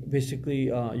he basically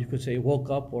you could say woke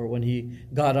up, or when he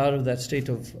got out of that state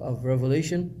of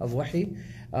revelation of wahi,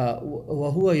 wa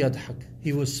huwa yadhak,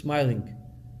 he was smiling.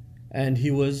 And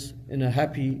he was in a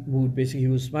happy mood, basically he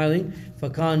was smiling.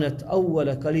 فَكَانَتْ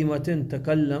أَوَّلَ كَلِمَةٍ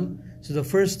تَكَلَّمْ. So the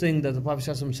first thing that the Prophet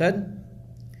ﷺ said,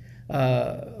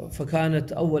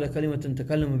 فَكَانَتْ أَوَّلَ كَلِمَةٍ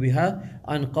تَكَلَّمَ بِهَا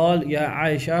أَنْ قَالْ يَا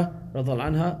عَائِشَةَ رَضِيَ اللَّهُ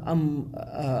عَنْهَا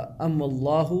أَمَّ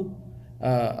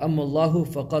اللَّهُ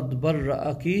فَقَدْ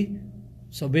بَرَّأَكِ.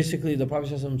 So basically the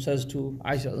Prophet ﷺ says to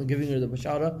Aisha, giving her the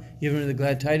bashara, giving her the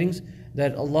glad tidings,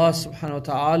 that Allah subhanahu wa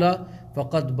ta'ala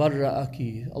فَقَدْ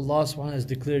بَرَّأَكِ, Allah subhanahu wa ta'ala has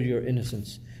declared your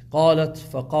innocence. قَالَتْ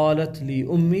فَقَالَتْ لِي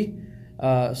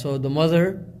أُمِّي. So the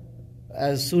mother,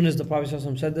 as soon as the Prophet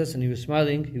ﷺ said this, and he was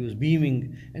smiling, he was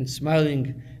beaming and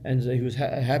smiling, and he was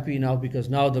happy now, because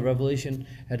now the revelation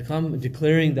had come,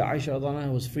 declaring that Aisha radhiyallahu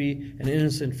anha was free and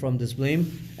innocent from this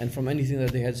blame and from anything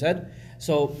that they had said.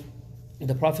 So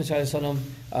the Prophet ﷺ,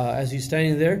 as he's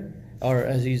standing there, or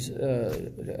as he's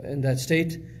in that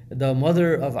state, the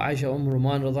mother of Aisha,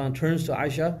 Roman radhiyallahu anha, turns to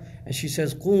Aisha and she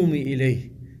says, "Qumi ilayh,"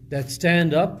 that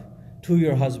stand up to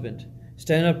your husband.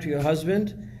 Stand up to your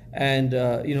husband, and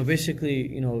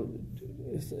basically,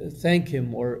 thank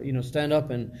him, or stand up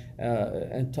and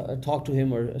talk to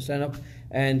him, or stand up.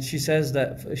 And she says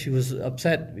that she was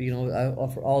upset,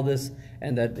 for all this,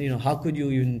 and that how could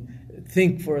you even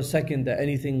think for a second that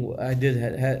anything I did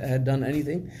had done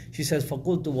anything. She says,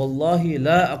 فَقُلْتُ وَاللَّهِ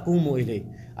لَا أَقُومُ إِلَيْهِ,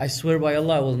 I swear by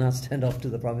Allah, I will not stand up to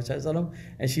the Prophet ﷺ.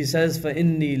 And she says,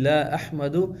 فَإِنِّي لَا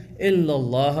أَحْمَدُ إِلَّا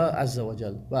اللَّهَ عَزَّ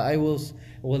وَجَلَ, but I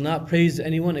will not praise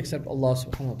anyone except Allah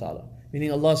subhanahu wa ta'ala.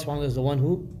 Meaning Allah subhanahu wa ta'ala is the one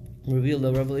who revealed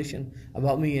the revelation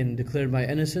about me and declared my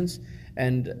innocence,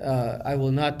 and I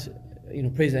will not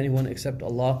praise anyone except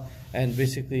Allah. And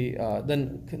basically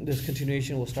then this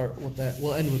continuation will start with that.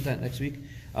 We'll end with that next week.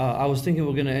 I was thinking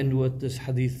we're going to end with this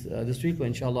hadith this week, but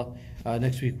inshallah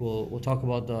next week we'll talk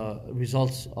about the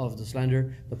results of the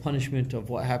slander, the punishment of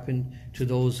what happened to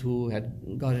those who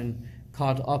had gotten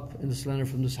caught up in the slander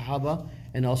from the Sahaba,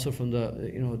 and also from the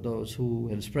those who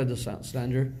had spread the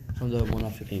slander from the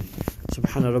munafiqeen.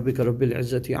 Subhana rabbika rabbil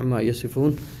izzati amma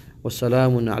yasifun, wa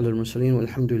salamun ala al-mursaleen,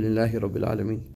 walhamdulillahi rabbil alameen.